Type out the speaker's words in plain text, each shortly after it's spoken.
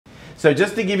So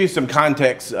just to give you some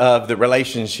context of the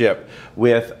relationship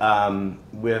with the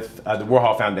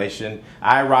Warhol Foundation,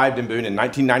 I arrived in Boone in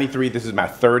 1993. This is my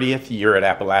 30th year at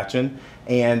Appalachian,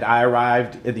 and I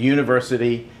arrived at the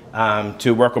university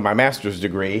to work on my master's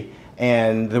degree.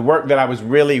 And the work that I was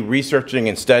really researching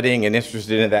and studying and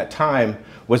interested in at that time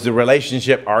was the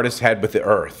relationship artists had with the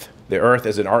earth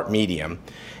as an art medium.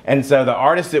 And so the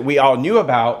artists that we all knew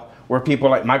about were people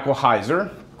like Michael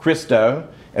Heiser, Christo,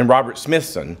 and Robert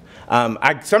Smithson.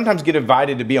 I sometimes get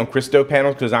invited to be on Christo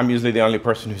panels because I'm usually the only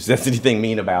person who says anything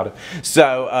mean about it.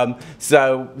 So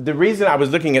the reason I was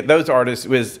looking at those artists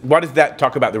was, what does that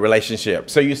talk about the relationship?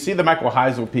 So you see the Michael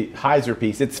Heiser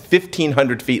piece, it's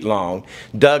 1,500 feet long,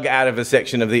 dug out of a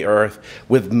section of the earth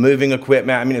with moving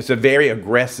equipment. I mean, it's a very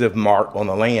aggressive mark on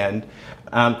the land.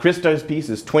 Christo's piece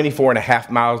is 24.5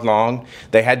 miles long.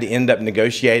 They had to end up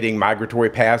negotiating migratory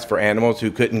paths for animals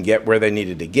who couldn't get where they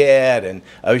needed to get, and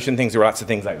ocean things. There were lots of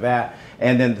things like that.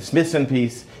 And then the Smithson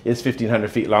piece is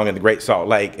 1,500 feet long in the Great Salt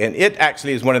Lake. And it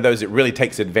actually is one of those that really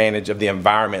takes advantage of the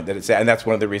environment that it's at, and that's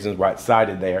one of the reasons why it's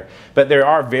cited there. But there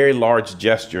are very large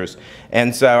gestures.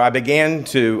 And so I began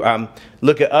to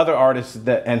look at other artists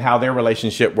and how their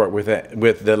relationship worked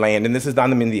with the land. And this is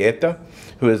Donna Mendieta,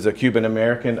 who is a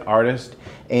Cuban-American artist.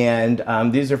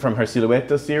 And these are from her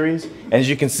Silueta series. And as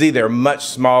you can see, they're much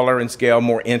smaller in scale,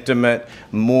 more intimate,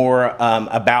 more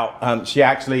she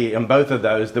actually, in both of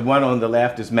those, the one on the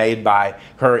left is made by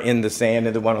her in the sand,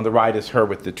 and the one on the right is her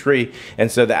with the tree. And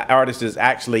so the artist is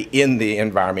actually in the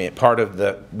environment, part of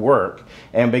the work,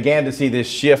 and began to see this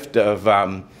shift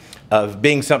of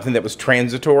being something that was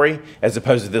transitory as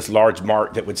opposed to this large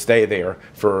mark that would stay there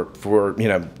for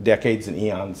decades and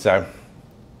eons. So.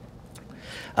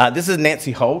 This is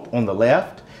Nancy Holt on the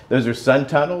left. Those are sun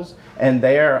tunnels, and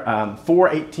they're 4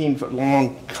 18-foot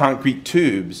long concrete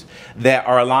tubes that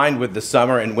are aligned with the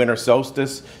summer and winter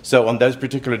solstice. So on those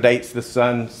particular dates, the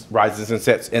sun rises and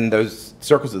sets in those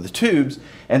circles of the tubes,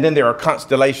 and then there are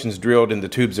constellations drilled in the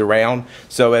tubes around.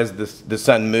 So as the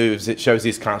sun moves, it shows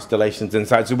these constellations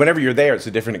inside. So whenever you're there, it's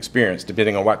a different experience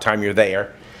depending on what time you're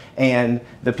there. And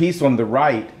the piece on the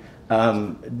right,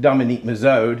 Dominique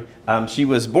Mazaud, she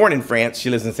was born in France. She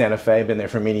lives in Santa Fe, been there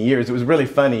for many years. It was really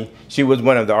funny. She was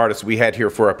one of the artists we had here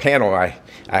for a panel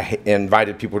I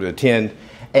invited people to attend.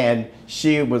 And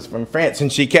she was from France,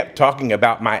 and she kept talking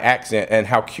about my accent and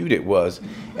how cute it was.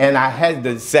 And I had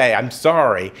to say, I'm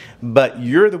sorry, but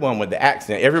you're the one with the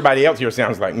accent. Everybody else here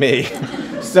sounds like me.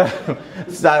 So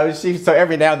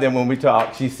every now and then when we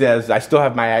talk, she says, I still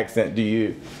have my accent, do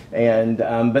you? And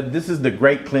but this is the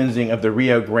great cleansing of the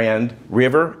Rio Grande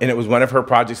River, and it was one of her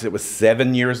projects that was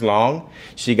 7 years long.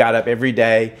 She got up every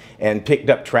day and picked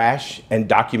up trash and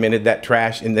documented that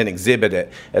trash and then exhibited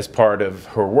it as part of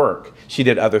her work. She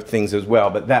did other things as well,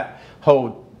 but that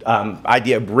whole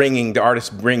idea of the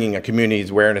artist bringing a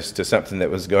community's awareness to something that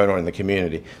was going on in the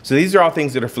community. So these are all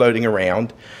things that are floating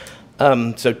around.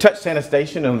 So Touch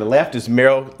Sanitation on the left is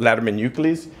Meryl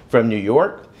Latterman-Euclides from New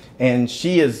York. And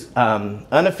she is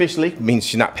unofficially, means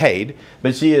she's not paid,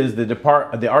 but she is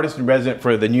the artist in resident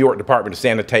for the New York Department of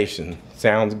Sanitation.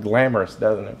 Sounds glamorous,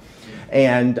 doesn't it?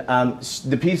 And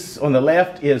the piece on the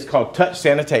left is called Touch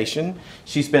Sanitation.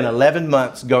 She spent 11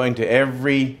 months going to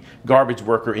every garbage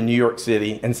worker in New York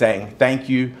City and saying, thank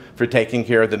you for taking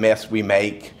care of the mess we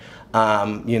make.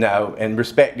 And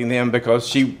respecting them, because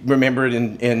she remembered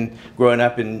in growing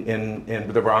up in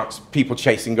the Bronx, people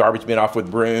chasing garbage men off with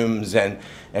brooms, and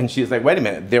she was like, wait a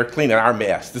minute, they're cleaning our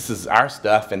mess. This is our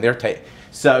stuff, and they're taking.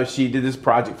 So she did this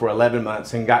project for 11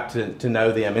 months and got to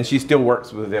know them, and she still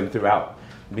works with them throughout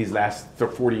these last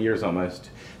 40 years almost.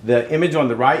 The image on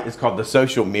the right is called The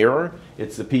Social Mirror.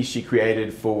 It's the piece she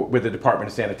created with the Department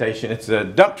of Sanitation. It's a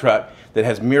dump truck that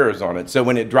has mirrors on it. So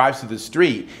when it drives through the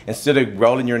street, instead of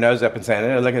rolling your nose up and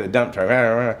saying, oh, look at the dump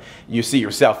truck, you see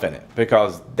yourself in it,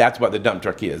 because that's what the dump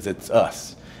truck is. It's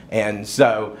us. And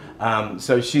so,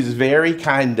 so she's very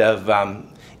kind of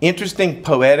interesting,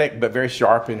 poetic, but very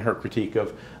sharp in her critique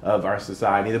of our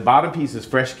society. The bottom piece is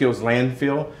Fresh Kills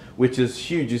Landfill, which is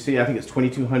huge. You see, I think it's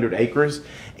 2,200 acres,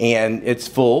 and it's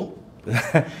full.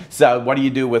 So what do you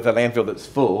do with a landfill that's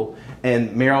full?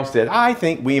 And Meryl said, I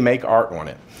think we make art on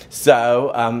it.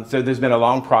 So, so there's been a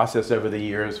long process over the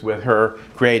years with her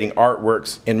creating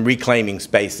artworks and reclaiming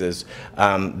spaces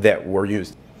that were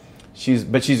used.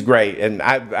 But she's great, and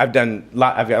I've got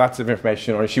lots of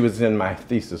information on her. She was in my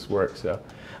thesis work. So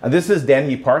this is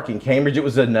Danby Park in Cambridge. It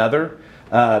was another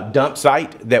dump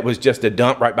site that was just a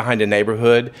dump right behind a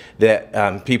neighborhood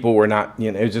that people were not,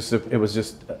 it was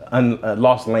just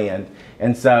lost land.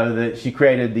 And so she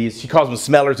created these, she calls them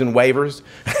smellers and wavers,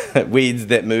 weeds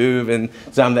that move and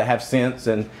some that have scents.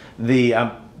 And the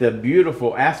the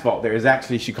beautiful asphalt there is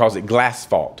actually, she calls it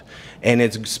glassphalt. And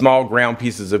it's small ground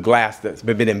pieces of glass that's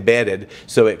been embedded,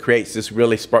 so it creates this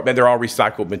really spark. They're all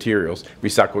recycled materials,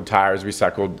 recycled tires,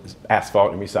 recycled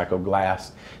asphalt, and recycled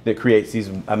glass that creates these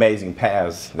amazing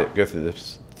paths that go through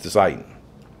the site.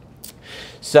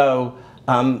 So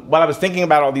while I was thinking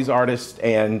about all these artists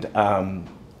and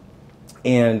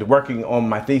working on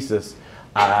my thesis,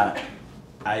 I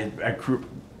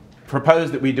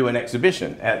proposed that we do an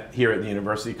exhibition here at the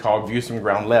university called Views from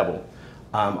Ground Level,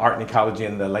 Art and Ecology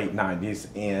in the late 90s.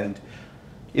 And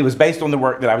it was based on the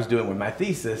work that I was doing with my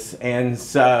thesis. And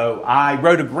so I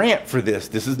wrote a grant for this.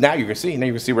 This is, now you can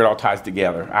see where it all ties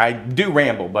together. I do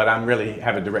ramble, but I really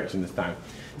have a direction this time.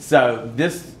 So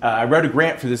this, I wrote a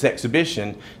grant for this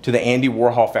exhibition to the Andy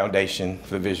Warhol Foundation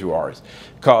for the Visual Arts,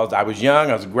 because I was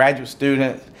young, I was a graduate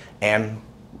student, and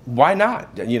why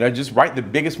not? You know, just write the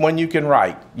biggest one you can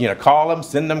write. You know, call them,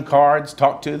 send them cards,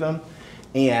 talk to them.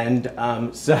 And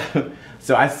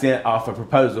so I sent off a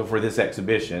proposal for this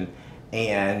exhibition,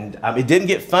 and it didn't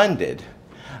get funded.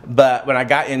 But when I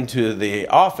got into the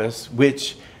office,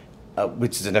 which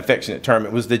is an affectionate term,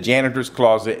 it was the janitor's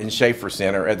closet in Schaefer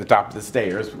Center at the top of the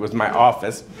stairs, was my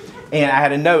office. And I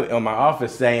had a note on my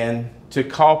office saying to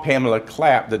call Pamela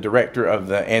Clapp, the director of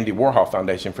the Andy Warhol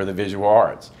Foundation for the Visual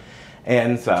Arts.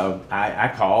 And so I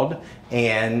called,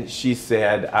 and she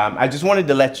said, I just wanted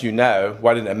to let you know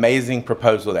what an amazing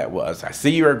proposal that was. I see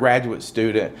you're a graduate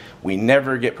student. We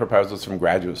never get proposals from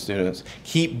graduate students.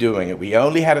 Keep doing it. We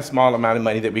only had a small amount of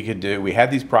money that we could do. We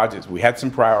had these projects. We had some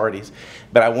priorities.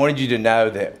 But I wanted you to know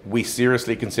that we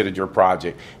seriously considered your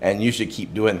project, and you should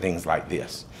keep doing things like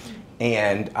this.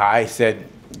 And I said,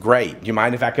 great. Do you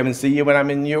mind if I come and see you when I'm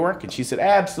in New York? And she said,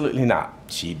 absolutely not.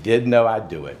 She did know I'd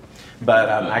do it. But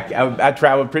I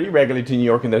traveled pretty regularly to New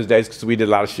York in those days because we did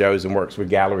a lot of shows and works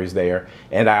with galleries there.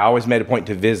 And I always made a point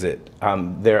to visit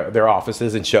their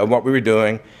offices and show them what we were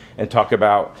doing and talk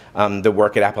about the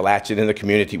work at Appalachian and the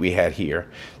community we had here.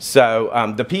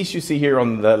 So the piece you see here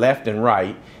on the left and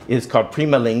right is called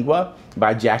Prima Lingua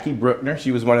by Jackie Bruckner.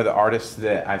 She was one of the artists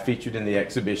that I featured in the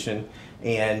exhibition.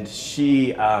 And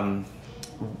she,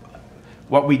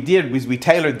 what we did was we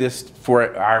tailored this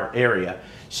for our area.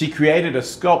 She created a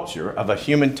sculpture of a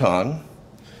human tongue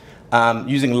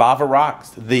using lava rocks.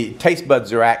 The taste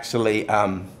buds are actually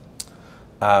lava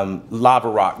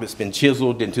rock that's been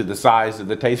chiseled into the size of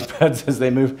the taste buds as they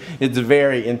move. It's a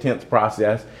very intense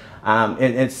process. And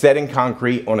it's set in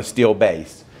concrete on a steel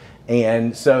base.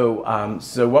 And so,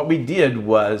 so what we did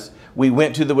was we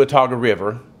went to the Watauga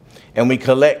River and we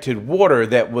collected water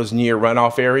that was near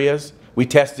runoff areas. We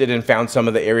tested and found some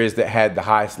of the areas that had the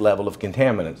highest level of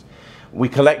contaminants. We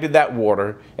collected that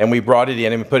water and we brought it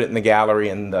in and we put it in the gallery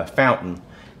in the fountain.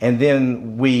 And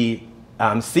then we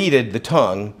seeded the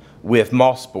tongue with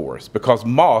moss spores, because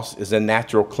moss is a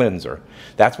natural cleanser.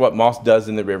 That's what moss does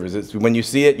in the rivers. It's, when you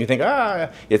see it, you think,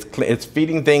 it's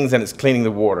feeding things and it's cleaning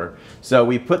the water. So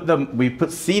we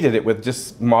seeded it with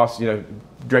just moss, you know,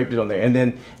 draped it on there. And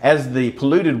then as the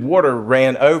polluted water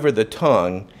ran over the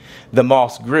tongue, the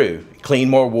moss grew, cleaned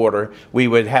more water. We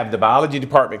would have the biology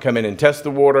department come in and test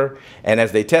the water, and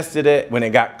as they tested it, when it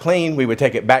got clean, we would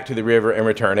take it back to the river and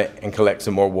return it and collect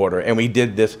some more water. And we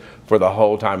did this for the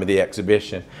whole time of the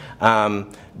exhibition.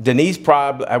 Denise,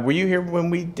 were you here when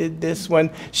we did this one?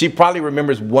 She probably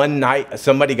remembers one night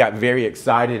somebody got very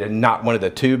excited and knocked one of the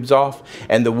tubes off,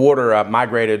 and the water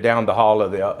migrated down the hall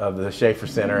of the Schaefer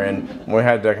Center, and we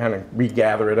had to kind of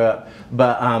regather it up.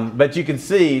 But you can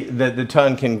see that the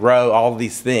tongue can grow all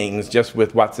these things just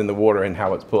with what's in the water and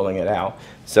how it's pulling it out.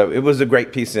 So it was a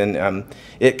great piece, and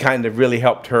it kind of really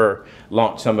helped her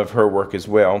launch some of her work as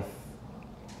well.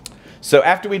 So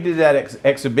after we did that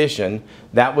exhibition,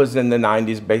 that was in the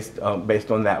 90s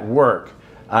based on that work,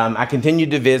 I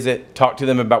continued to visit, talk to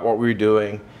them about what we were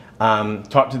doing,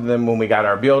 talk to them when we got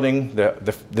our building,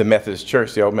 the Methodist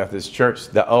Church, the old Methodist Church,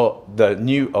 the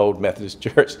new old Methodist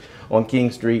Church on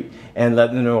King Street, and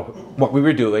let them know what we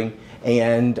were doing.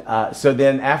 And so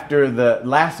then after the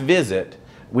last visit,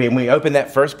 when we opened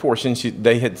that first portion,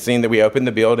 they had seen that we opened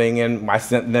the building, and I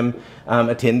sent them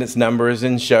attendance numbers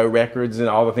and show records and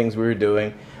all the things we were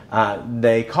doing.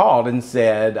 They called and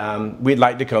said, we'd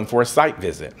like to come for a site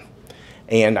visit.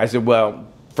 And I said, well,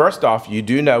 first off, you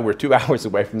do know we're 2 hours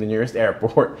away from the nearest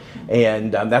airport,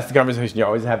 and that's the conversation you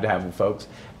always have to have with folks.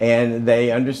 And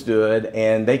they understood,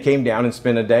 and they came down and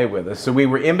spent a day with us. So we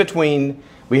were in between.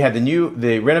 We had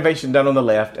the renovation done on the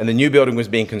left, and the new building was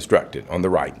being constructed on the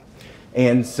right.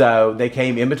 And so they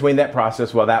came in between that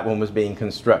process while that one was being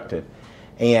constructed.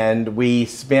 And we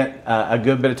spent a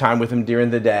good bit of time with them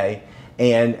during the day.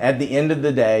 And at the end of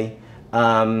the day,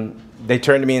 they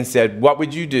turned to me and said, "What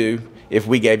would you do if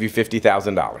we gave you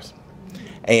 $50,000?"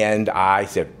 And I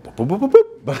said, boop, boop,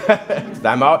 boop,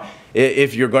 boop.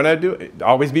 If you're going to do it,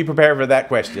 always be prepared for that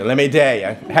question. Let me tell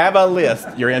you, have a list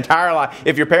your entire life.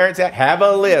 If your parents have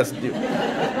a list,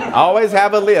 always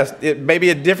have a list. It may be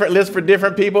a different list for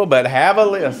different people, but have a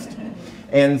list.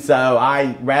 And so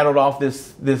I rattled off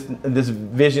this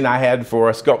vision I had for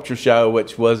a sculpture show,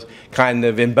 which was kind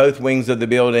of in both wings of the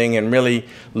building and really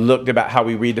looked about how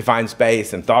we redefine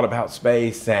space and thought about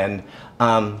space. And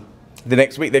the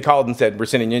next week they called and said, "We're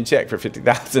sending you a check for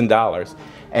 $50,000.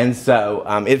 And so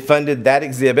it funded that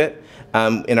exhibit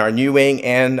in our new wing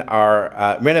and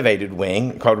our renovated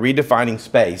wing called Redefining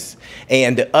Space.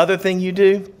 And the other thing you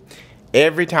do,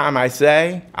 every time I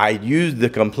say, I use the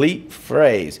complete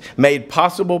phrase, "made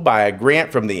possible by a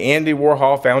grant from the Andy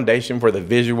Warhol Foundation for the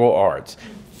Visual Arts."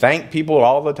 Thank people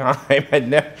all the time.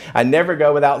 I never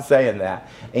go without saying that.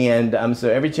 And so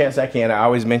every chance I can, I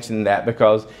always mention that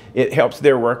because it helps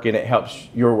their work and it helps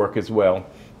your work as well.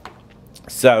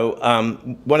 So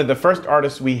one of the first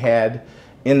artists we had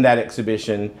in that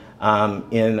exhibition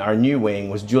in our new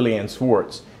wing was Julianne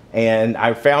Swartz. And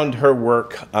I found her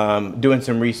work doing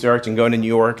some research and going to New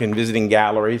York and visiting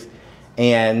galleries.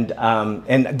 And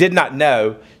did not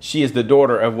know she is the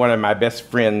daughter of one of my best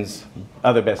friends,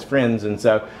 other best friends. And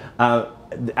so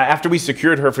after we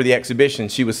secured her for the exhibition,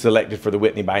 she was selected for the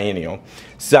Whitney Biennial.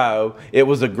 So it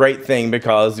was a great thing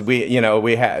because we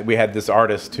had this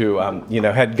artist who who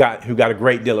got a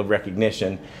great deal of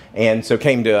recognition, and so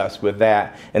came to us with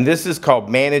that. And this is called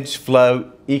Managed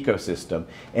Flow Ecosystem,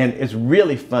 and it's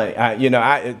really funny.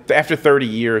 After 30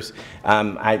 years,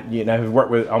 I have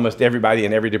worked with almost everybody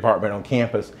in every department on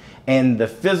campus, and the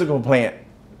physical plant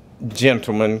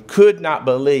gentlemen could not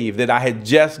believe that I had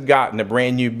just gotten a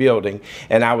brand new building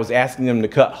and I was asking them to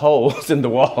cut holes in the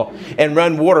wall and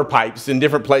run water pipes in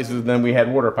different places than we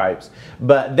had water pipes.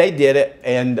 But they did it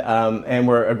and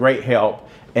were a great help.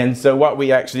 And so what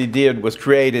we actually did was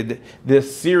created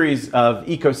this series of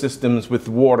ecosystems with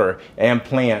water and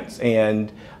plants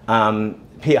and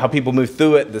how people move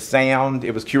through it, the sound.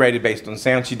 It was curated based on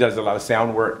sound. She does a lot of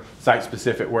sound work,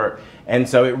 site-specific work. And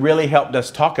so it really helped us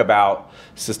talk about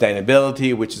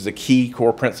sustainability, which is a key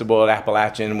core principle at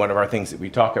Appalachian, one of our things that we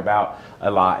talk about a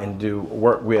lot and do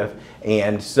work with.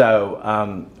 And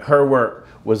so her work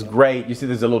was great. You see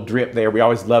there's a little drip there. We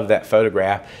always love that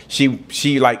photograph.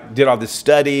 She like did all the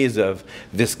studies of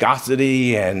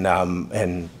viscosity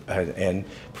and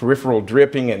peripheral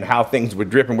dripping and how things would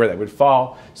drip and where they would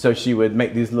fall. So she would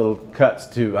make these little cuts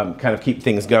to kind of keep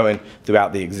things going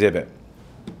throughout the exhibit.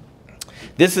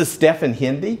 This is Stephen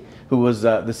Hindy, who was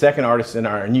the second artist in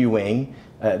our new wing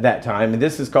at that time. And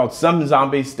this is called Some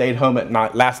Zombies Stayed Home at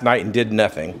Night Last Night and Did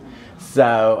Nothing.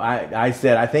 So I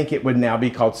said, I think it would now be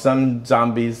called Some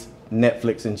Zombies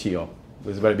Netflix and Chill,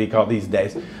 is what it'd be called these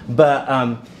days. But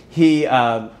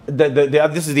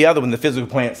this is the other one, the physical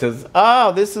plant says,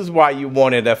 "Oh, this is why you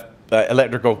wanted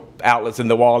electrical outlets in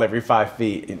the wall every 5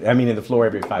 feet. I mean, in the floor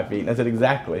every 5 feet." And I said,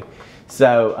 exactly.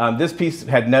 So this piece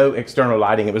had no external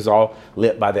lighting. It was all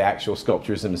lit by the actual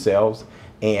sculptures themselves.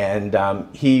 And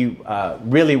he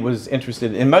really was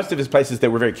interested in most of his places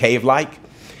that were very cave-like.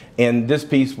 And this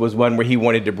piece was one where he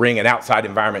wanted to bring an outside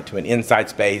environment to an inside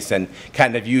space and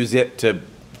kind of use it to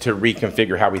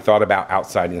reconfigure how we thought about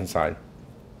outside and inside.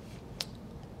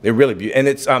 They're really beautiful. And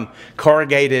it's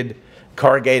corrugated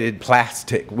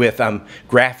plastic with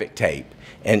graphic tape.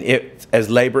 And it's as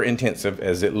labor intensive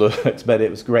as it looks, but it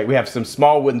was great. We have some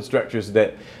small wooden structures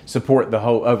that support the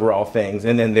whole overall things.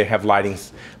 And then they have lighting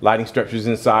structures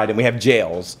inside. And we have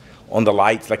gels on the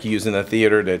lights like you use in a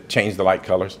theater to change the light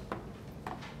colors.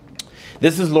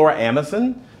 This is Laura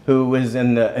Amison, who was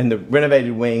in the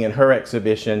renovated wing in her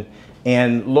exhibition.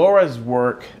 And Laura's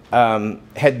work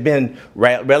had been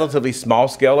relatively small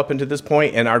scale up until this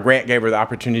point, and our grant gave her the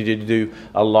opportunity to do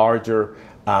a larger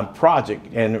project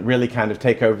and really kind of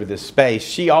take over this space.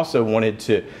 She also wanted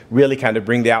to really kind of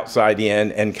bring the outside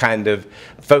in and kind of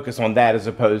focus on that as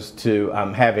opposed to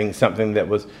having something that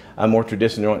was a more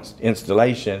traditional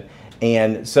installation.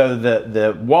 And so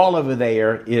the wall over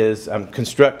there is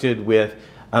constructed with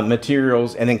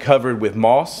materials and then covered with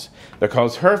moss,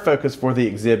 because her focus for the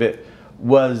exhibit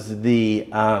was the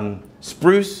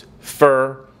spruce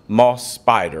fir moss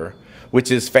spider,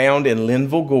 which is found in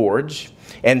Linville Gorge.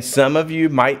 And some of you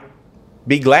might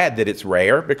be glad that it's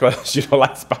rare because you don't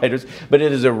like spiders, but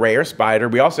it is a rare spider.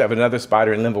 We also have another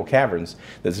spider in Linville Caverns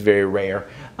that's very rare.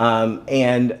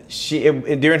 And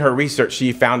during her research,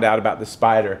 she found out about the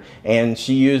spider, and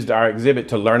she used our exhibit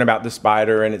to learn about the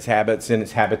spider and its habits and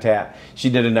its habitat. She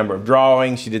did a number of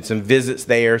drawings. She did some visits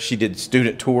there. She did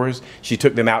student tours. She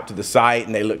took them out to the site,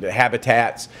 and they looked at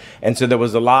habitats. And so there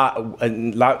was a lot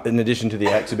in addition to the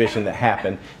exhibition that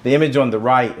happened. The image on the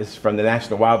right is from the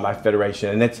National Wildlife Federation,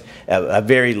 and it's a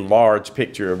very large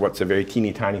picture of what's a very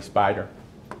teeny tiny spider.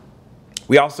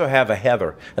 We also have a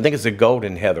heather. I think it's a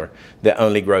golden heather that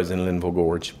only grows in Linville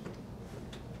Gorge.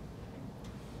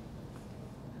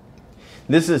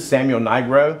 This is Samuel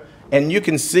Nigro, and you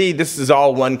can see this is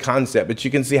all one concept, but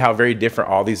you can see how very different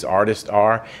all these artists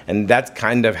are, and that's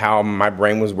kind of how my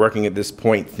brain was working at this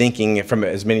point, thinking from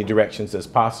as many directions as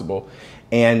possible.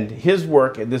 And his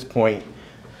work at this point,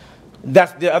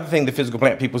 that's the other thing the physical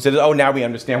plant people said, oh, now we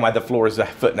understand why the floor is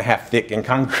 1.5 feet thick in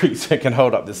concrete so it can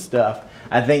hold up this stuff.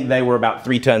 I think they were about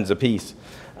 3 tons a piece,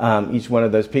 each one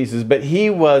of those pieces. But he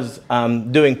was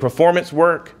doing performance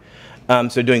work,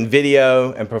 so doing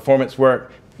video and performance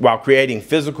work while creating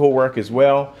physical work as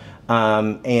well.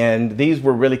 And these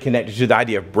were really connected to the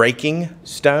idea of breaking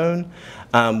stone,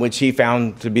 which he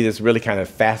found to be this really kind of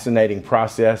fascinating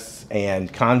process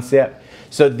and concept.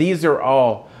 So these are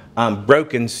all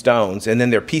broken stones, and then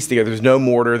they're pieced together. There's no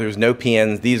mortar, there's no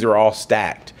pins. These are all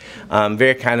stacked.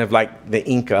 Very kind of like the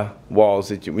Inca walls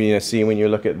that you see when you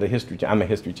look at the history. I'm a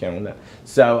history channel now.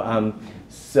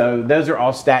 So those are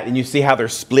all stacked, and you see how they're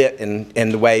split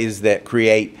in the ways that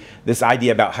create this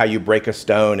idea about how you break a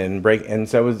stone and break. And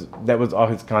so that was all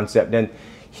his concept. And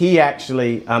he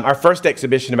actually, our first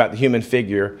exhibition about the human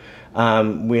figure,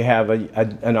 we have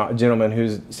a gentleman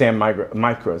who's Sam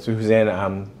Micros, who's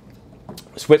in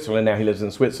Switzerland now. He lives in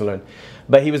Switzerland.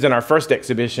 But he was in our first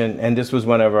exhibition, and this was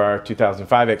one of our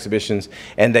 2005 exhibitions,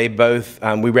 and they both,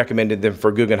 we recommended them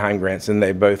for Guggenheim grants, and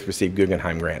they both received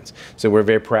Guggenheim grants. So we're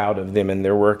very proud of them and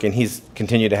their work, and he's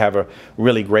continued to have a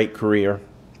really great career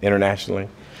internationally.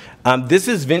 This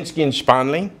is Vinsky and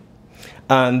Spanli.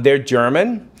 They're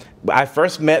German. I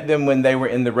first met them when they were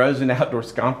in the Rosen Outdoor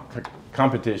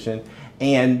competition,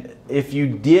 and if you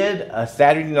did a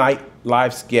Saturday Night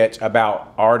Live sketch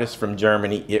about artists from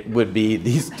Germany, it would be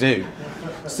these two.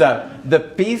 So the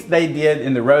piece they did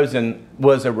in the Rosen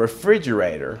was a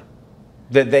refrigerator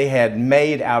that they had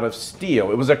made out of steel.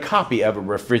 It was a copy of a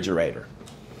refrigerator.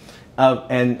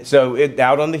 And so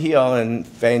out on the hill, and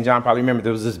Faye and John probably remember,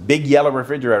 there was this big yellow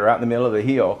refrigerator out in the middle of the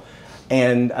hill.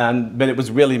 But it was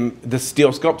really the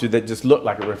steel sculpture that just looked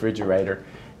like a refrigerator.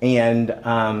 And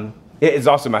it is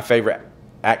also my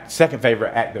second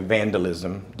favorite act of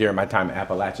vandalism during my time at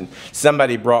Appalachian.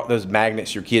 Somebody brought those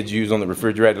magnets your kids use on the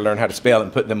refrigerator to learn how to spell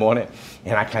and put them on it,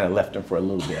 and I kind of left them for a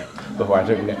little bit before I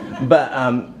took them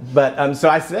there. So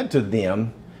I said to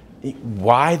them,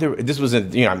 why this was,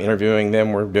 I'm interviewing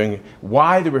them,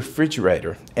 why the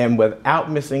refrigerator? And without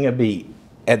missing a beat,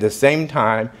 at the same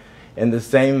time, in the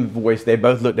same voice, they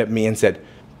both looked at me and said,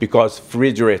 because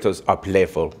refrigerators are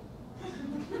playful.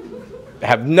 I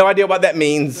have no idea what that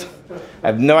means.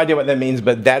 But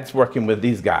that's working with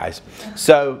these guys.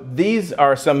 So these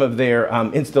are some of their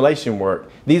installation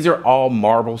work. These are all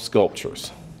marble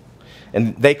sculptures,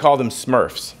 and they call them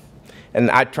Smurfs.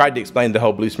 And I tried to explain the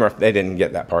whole blue Smurf. They didn't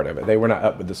get that part of it. They were not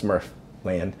up with the Smurf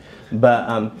land.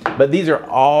 But these are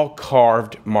all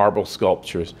carved marble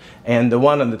sculptures. And the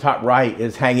one on the top right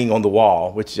is hanging on the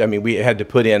wall, which, we had to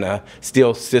put in a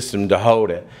steel system to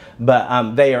hold it.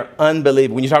 But they are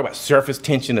unbelievable. When you talk about surface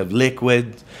tension of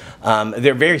liquids,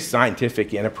 they're very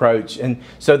scientific in approach. And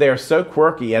so they're so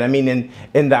quirky.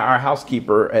 And our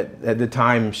housekeeper at the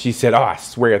time, she said, oh, I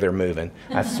swear they're moving.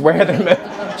 I swear they're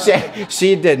moving.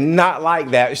 She did not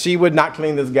like that. She would not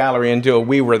clean this gallery until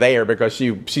we were there because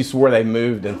she swore they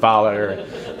moved and followed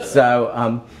her.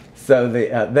 So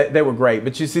they were great.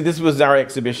 But you see, this was our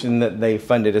exhibition that they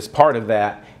funded as part of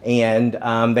that. And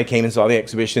they came and saw the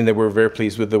exhibition. They were very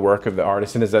pleased with the work of the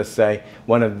artists. And as I say,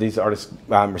 one of these artists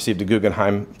received a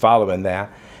Guggenheim following that.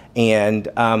 And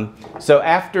so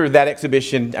after that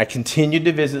exhibition, I continued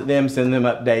to visit them, send them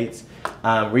updates,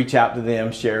 reach out to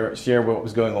them, share what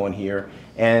was going on here.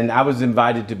 And I was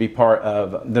invited to be part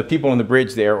of the people on the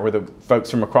bridge there, or the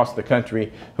folks from across the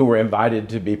country who were invited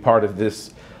to be part of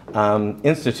this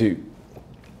institute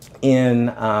in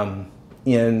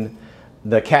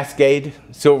the Cascade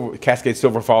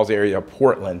Silver Falls area of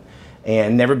Portland,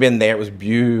 and never been there. It was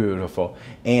beautiful,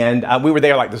 and we were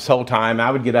there like this whole time.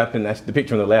 I would get up, and the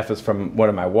picture on the left is from one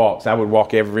of my walks. I would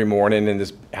walk every morning, and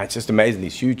it's just amazing,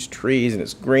 these huge trees, and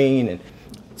it's green, and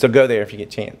so go there if you get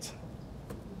a chance.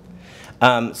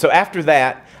 So after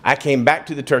that, I came back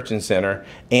to the Turchin Center,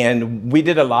 and we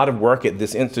did a lot of work at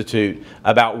this institute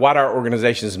about what our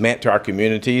organizations meant to our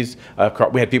communities.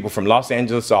 We had people from Los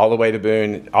Angeles all the way to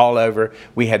Boone, all over.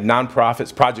 We had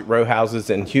nonprofits, Project Row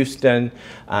Houses in Houston.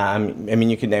 I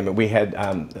mean, you can name it. We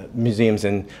had museums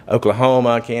in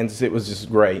Oklahoma, Kansas. It was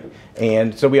just great.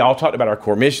 And so we all talked about our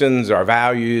core missions, our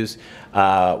values,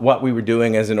 what we were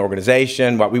doing as an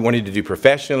organization, what we wanted to do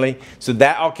professionally. So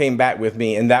that all came back with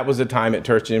me, and that was a time at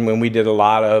Turchin when we did a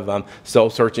lot of soul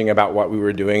searching about what we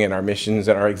were doing in our missions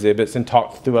and our exhibits, and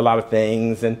talked through a lot of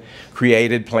things and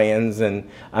created plans and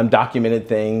documented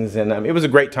things. And it was a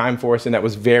great time for us, and that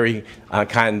was very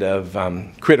kind of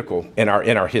critical in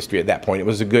our history at that point. It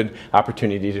was a good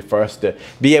opportunity for us to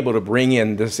be able to bring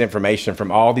in this information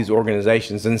from all these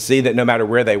organizations and see that no matter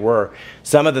where they were,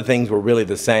 some of the things were really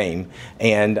the same,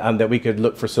 and that we could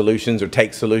look for solutions or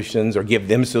take solutions or give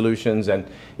them solutions, and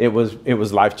it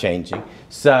was life-changing.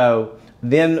 So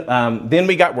then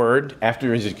we got word,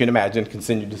 after, as you can imagine,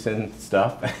 continued to send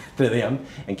stuff to them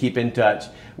and keep in touch.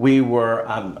 We were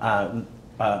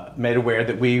made aware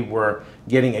that we were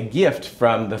getting a gift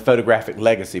from the Photographic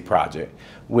Legacy Project,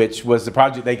 which was the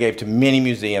project they gave to many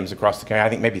museums across the country. I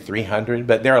think maybe 300,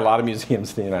 but there are a lot of museums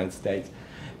in the United States.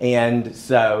 And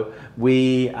so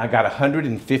we got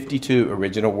 152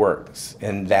 original works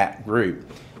in that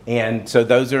group. And so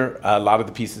those are a lot of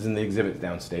the pieces in the exhibits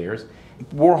downstairs.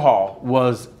 Warhol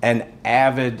was an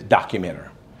avid documenter.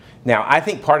 Now, I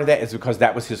think part of that is because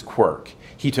that was his quirk.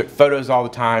 He took photos all the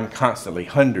time, constantly,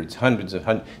 hundreds,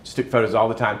 just took photos all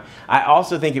the time. I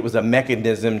also think it was a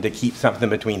mechanism to keep something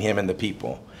between him and the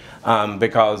people.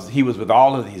 Because he was with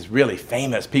all of these really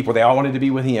famous people. They all wanted to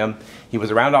be with him. He was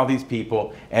around all these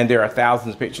people, and there are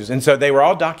thousands of pictures. And so they were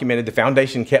all documented. The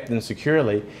foundation kept them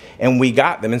securely, and we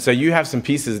got them. And so you have some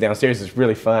pieces downstairs that's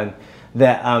really fun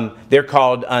that they're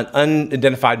called an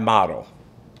unidentified model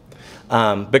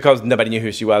because nobody knew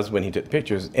who she was when he took the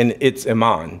pictures. And it's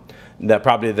Iman,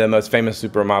 probably the most famous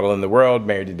supermodel in the world,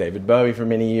 married to David Bowie for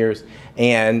many years.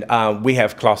 And we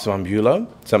have Klaus von Bülow.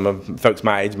 Some of folks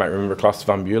my age might remember Klaus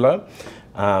von Bülow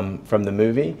from the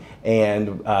movie.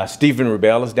 And Stephen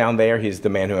Rubell is down there. He's the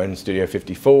man who owned Studio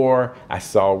 54. I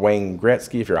saw Wayne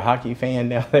Gretzky, if you're a hockey fan,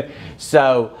 down there.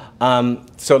 So,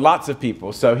 so lots of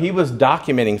people. So he was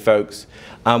documenting folks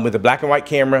with a black and white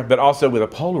camera, but also with a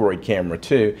Polaroid camera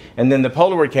too. And then the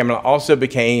Polaroid camera also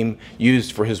became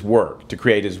used for his work, to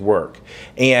create his work.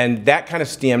 And that kind of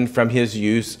stemmed from his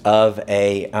use of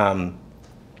a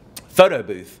photo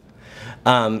booth.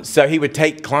 So he would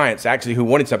take clients actually who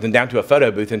wanted something down to a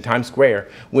photo booth in Times Square,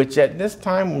 which at this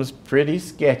time was pretty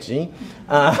sketchy.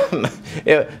 Most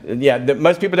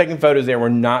people taking photos there were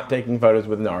not taking photos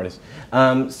with an artist.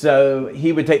 So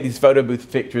he would take these photo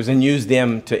booth pictures and use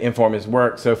them to inform his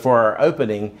work. So for our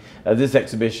opening of this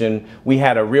exhibition, we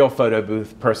had a real photo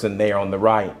booth person there on the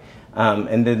right.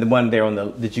 And then the one there on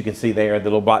that you can see there, the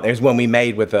little bot, there's one we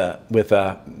made with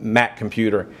a Mac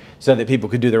computer so that people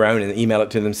could do their own and email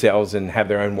it to themselves and have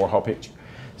their own Warhol picture.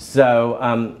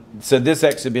 So, so this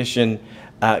exhibition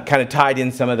kind of tied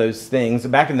in some of those things.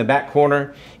 Back in the back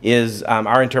corner is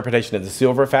our interpretation of the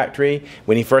Silver Factory.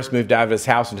 When he first moved out of his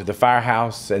house into the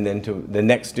firehouse and then to the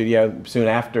next studio soon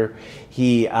after,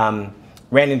 he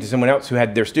ran into someone else who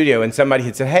had their studio, and somebody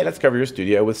had said, hey, let's cover your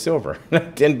studio with silver.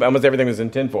 Almost everything was in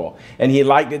tinfoil. And he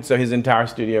liked it, so his entire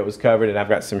studio was covered, and I've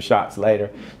got some shots later.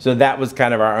 So that was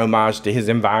kind of our homage to his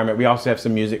environment. We also have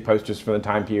some music posters from the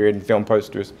time period and film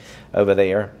posters over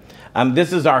there.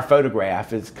 This is our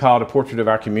photograph. It's called A Portrait of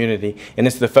Our Community, and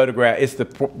it's the photograph, it's the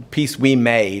piece we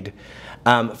made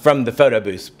from the photo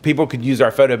booth. People could use our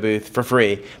photo booth for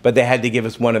free, but they had to give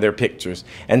us one of their pictures.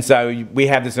 And so we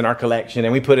have this in our collection,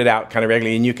 and we put it out kind of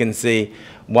regularly, and you can see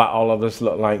what all of us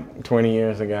looked like 20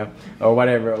 years ago, or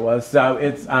whatever it was. So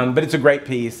it's, but it's a great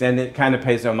piece, and it kind of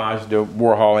pays homage to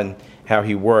Warhol and how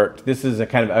he worked. This is a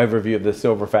kind of overview of the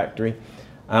Silver Factory.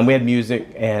 We had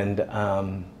music,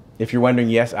 and if you're wondering,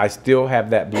 yes, I still have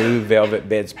that blue velvet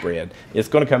bedspread. It's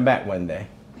going to come back one day.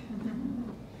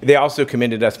 They also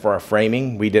commended us for our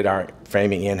framing. We did our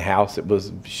framing in-house. It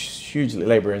was hugely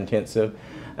labor-intensive,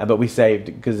 but we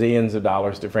saved gazillions of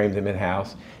dollars to frame them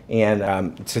in-house.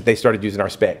 And so they started using our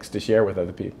specs to share with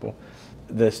other people.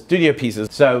 The studio pieces,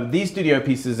 so these studio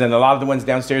pieces and a lot of the ones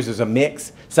downstairs is a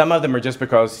mix. Some of them are just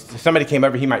because somebody came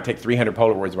over, he might take 300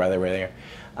 Polaroids while they were there.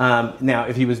 Now,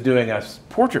 if he was doing a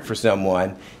portrait for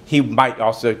someone, he might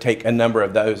also take a number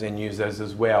of those and use those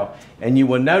as well. And you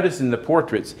will notice in the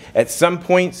portraits, at some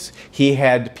points, he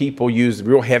had people use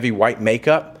real heavy white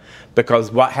makeup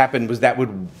because what happened was that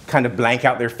would kind of blank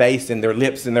out their face and their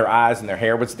lips and their eyes and their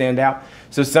hair would stand out.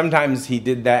 So sometimes he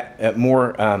did that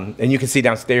more, and you can see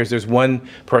downstairs there's one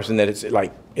person that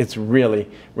it's really,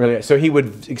 really, so he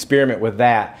would experiment with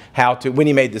that, when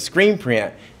he made the screen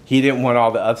print, he didn't want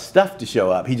all the other stuff to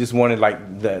show up. He just wanted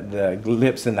like the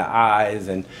lips and the eyes,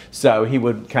 and so he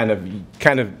would it's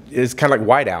kind of like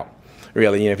whiteout,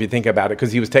 really, if you think about it,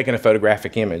 because he was taking a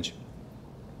photographic image.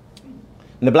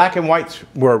 And the black and whites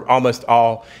were almost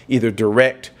all either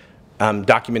direct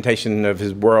documentation of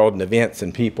his world and events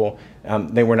and people.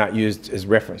 They were not used as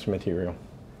reference material.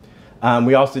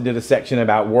 We also did a section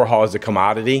about Warhol as a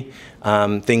commodity,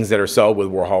 things that are sold with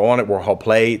Warhol on it, Warhol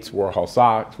plates, Warhol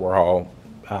socks, Warhol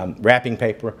wrapping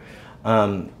paper.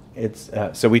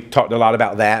 So we talked a lot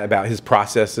about that, about his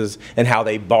processes and how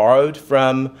they borrowed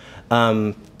from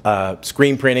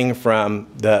screen printing from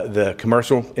the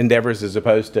commercial endeavors as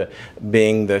opposed to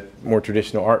being the more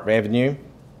traditional art avenue.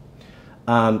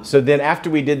 So then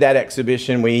after we did that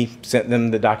exhibition, we sent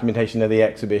them the documentation of the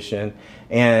exhibition,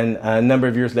 and a number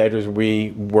of years later they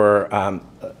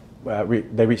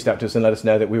reached out to us and let us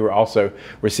know that we were also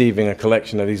receiving a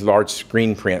collection of these large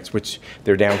screen prints, which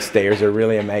they're downstairs. They're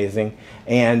really amazing.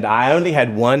 And I only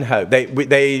had one hope.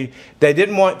 They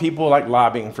didn't want people like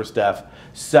lobbying for stuff,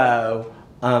 so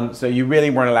you really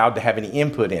weren't allowed to have any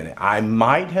input in it. I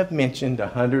might have mentioned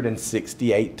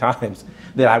 168 times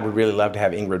that I would really love to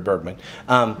have Ingrid Bergman.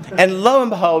 And lo and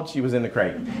behold, she was in the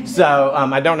crate. So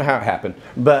I don't know how it happened.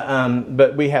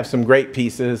 But we have some great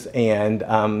pieces,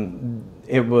 and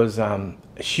it was a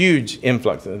huge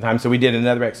influx at the time. So we did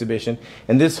another exhibition,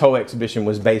 and this whole exhibition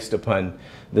was based upon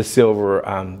the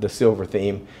silver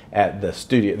theme at the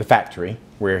studio, the factory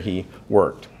where he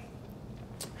worked.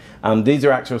 These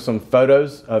are actually some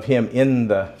photos of him in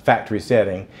the factory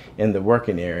setting, in the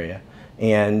working area,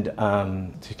 and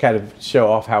to kind of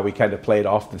show off how we kind of played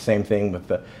off the same thing with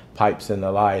the pipes and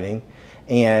the lighting.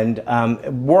 And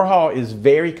Warhol is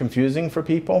very confusing for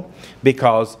people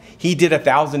because he did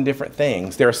 1,000 different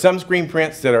things. There are some screen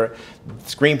prints that are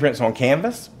screen prints on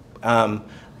canvas,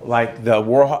 like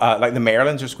the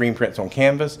Marylands are screen prints on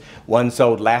canvas. One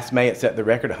sold last May, it set the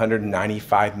record,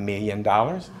 $195 million.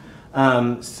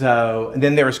 So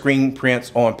then there are screen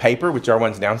prints on paper, which our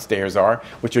ones downstairs are,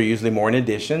 which are usually more in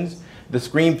editions. The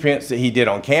screen prints that he did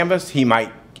on canvas, he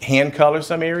might hand color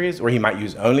some areas, or he might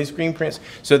use only screen prints.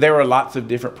 So there were lots of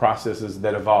different processes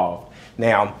that evolved.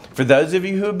 Now, for those of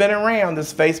you who have been around,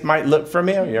 this face might look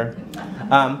familiar.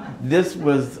 This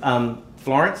was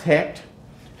Florence Hecht,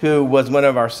 who was one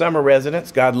of our summer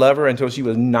residents. God love her until she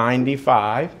was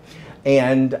 95.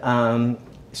 And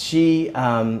she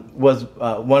was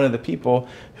one of the people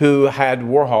who had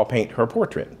Warhol paint her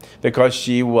portrait, because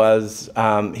she was,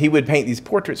 he would paint these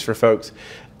portraits for folks,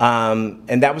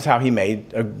 and that was how he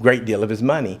made a great deal of his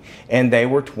money. And they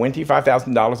were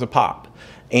 $25,000 a pop.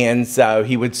 And so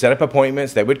he would set up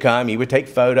appointments, they would come, he would take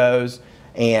photos,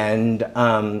 and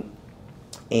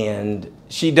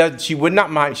she would not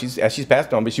mind, she's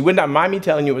passed on, but she would not mind me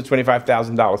telling you it was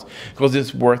 $25,000 because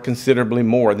it's worth considerably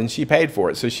more than she paid for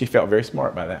it. So she felt very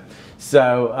smart by that.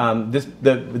 So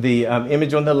the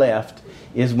image on the left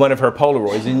is one of her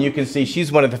Polaroids, and you can see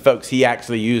she's one of the folks he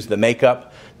actually used the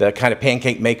makeup, the kind of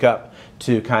pancake makeup,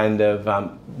 to kind of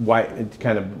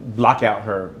block out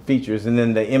her features. And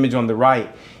then the image on the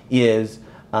right is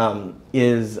one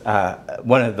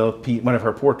of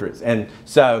her portraits. And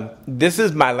so this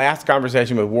is my last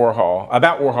conversation with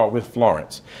about Warhol with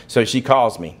Florence. So she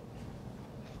calls me,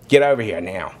 "Get over here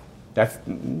now." That's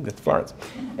Florence.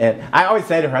 And I always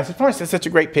say to her, I said, "Florence, that's such a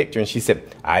great picture." And she said,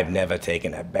 "I've never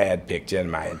taken a bad picture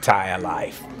in my entire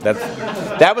life."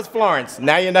 That was Florence.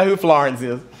 Now you know who Florence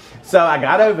is. So I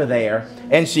got over there,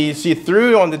 and she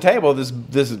threw on the table this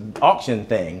auction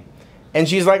thing. And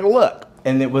she's like, "Look."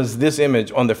 And it was this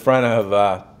image on the front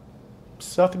of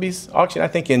Sotheby's auction, I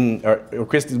think, or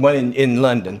Christie's one in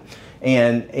London.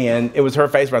 And it was her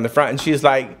face around the front. And she's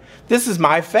like, "This is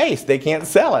my face. They can't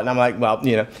sell it." And I'm like, "Well,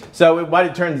 you know." So what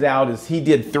it turns out is he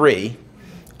did 3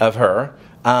 of her.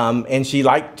 And she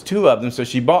liked 2 of them, so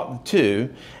she bought 2.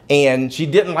 And she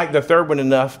didn't like the 3rd one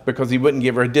enough because he wouldn't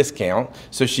give her a discount.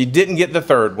 So she didn't get the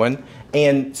 3rd one.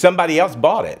 And somebody else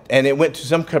bought it, and it went to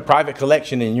some private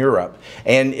collection in Europe,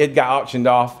 and it got auctioned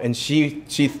off. And she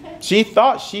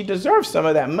thought she deserved some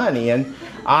of that money, and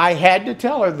I had to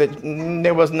tell her that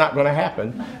it was not going to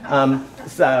happen.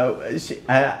 So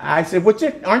I said,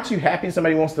 "Aren't you happy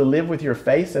somebody wants to live with your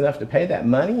face enough to pay that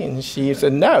money?" And she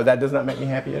said, "No, that does not make me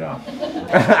happy at all."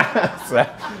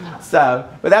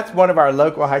 But that's one of our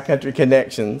local high country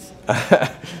connections.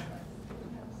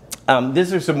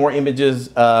 These are some more images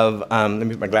of, let me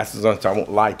put my glasses on so I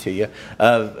won't lie to you,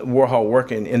 of Warhol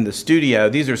working in the studio.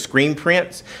 These are screen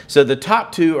prints. So the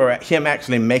top two are him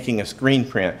actually making a screen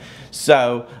print.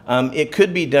 So it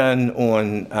could be done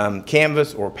on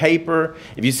canvas or paper.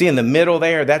 If you see in the middle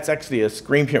there, that's actually a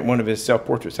screen print, one of his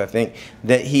self-portraits, I think,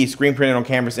 that he screen printed on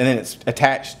canvas, and then it's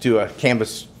attached to a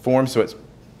canvas form, so it's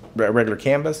regular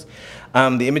canvas.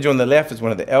 The image on the left is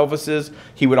one of the Elvises.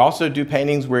 He would also do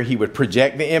paintings where he would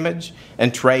project the image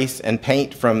and trace and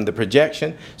paint from the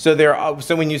projection. So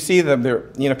so when you see them,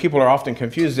 people are often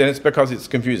confused, and it's because it's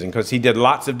confusing, because he did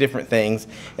lots of different things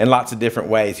in lots of different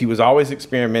ways. He was always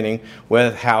experimenting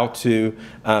with how to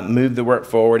move the work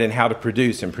forward and how to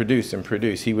produce and produce and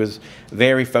produce. He was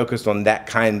very focused on that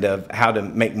kind of how to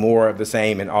make more of the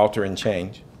same and alter and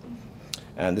change.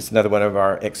 This is another one of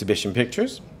our exhibition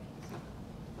pictures.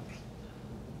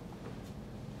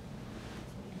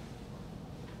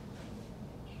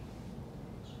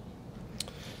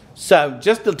 So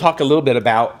just to talk a little bit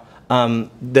about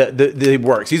the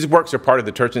works. These works are part of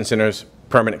the Turchin Center's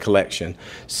permanent collection.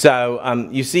 So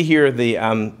you see here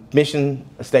the mission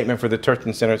statement for the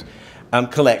Turchin Center's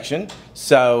collection.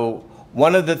 So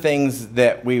one of the things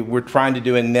that we were trying to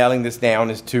do in nailing this down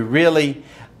is to really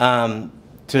to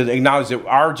acknowledge that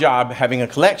our job, having a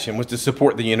collection, was to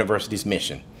support the university's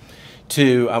mission.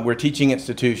 We're a teaching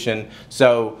institution,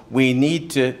 so we need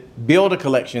to build a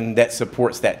collection that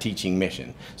supports that teaching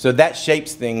mission. So that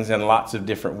shapes things in lots of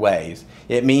different ways.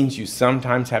 It means you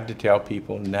sometimes have to tell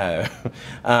people no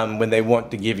when they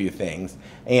want to give you things.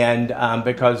 And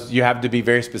because you have to be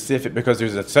very specific, because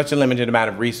there's such a limited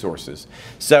amount of resources.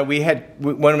 So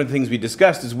one of the things we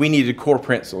discussed is we needed core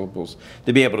principles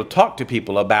to be able to talk to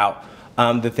people about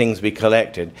the things we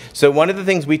collected. So one of the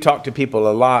things we talk to people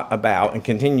a lot about and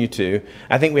continue to,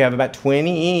 I think we have about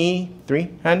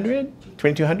 2,300,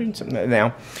 2,200 something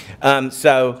now.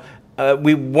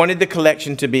 We wanted the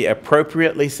collection to be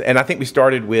appropriately, and I think we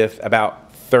started with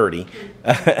about 30,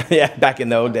 yeah, back in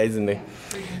the old days.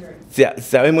 Yeah,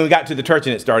 so and when we got to the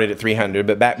Turchin, it started at 300,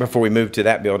 but back before we moved to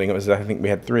that building, I think we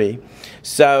had 3.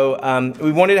 So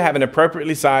we wanted to have an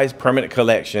appropriately sized permanent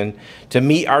collection to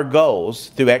meet our goals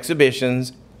through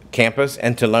exhibitions, campus,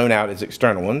 and to loan out as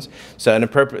external ones. So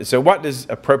what does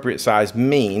appropriate size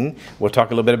mean? We'll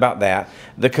talk a little bit about that.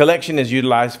 The collection is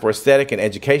utilized for aesthetic and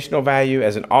educational value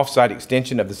as an off-site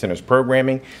extension of the center's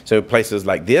programming. So places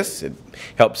like this, it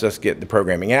helps us get the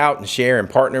programming out and share and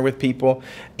partner with people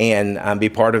and be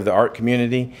part of the art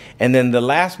community. And then the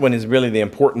last one is really the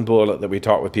important bullet that we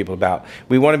talk with people about.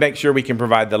 We want to make sure we can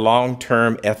provide the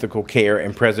long-term ethical care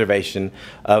and preservation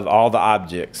of all the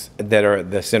objects that are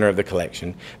at the center of the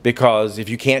collection. Because if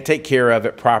you can't take care of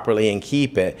it properly and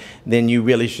keep it, then you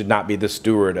really should not be the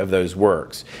steward of those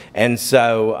works. And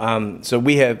so, so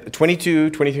we have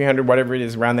 2,300, whatever it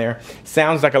is around there.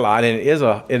 Sounds like a lot, and it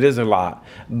is a lot.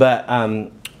 But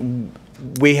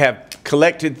we have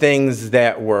collected things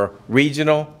that were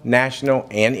regional, national,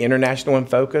 and international in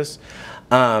focus.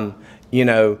 You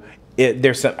know,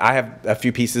 I have a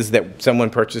few pieces that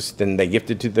someone purchased and they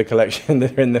gifted to the collection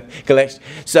that are in the collection.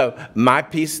 So my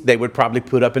piece, they would probably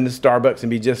put up in the Starbucks and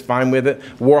be just fine with it.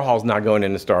 Warhol's not going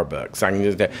into Starbucks. I can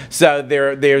just, so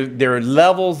there are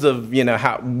levels of, you know,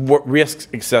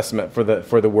 risk assessment for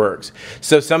the works.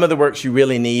 So some of the works you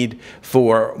really need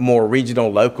for more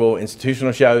regional, local,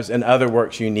 institutional shows, and other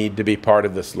works you need to be part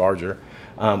of this larger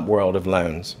world of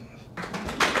loans.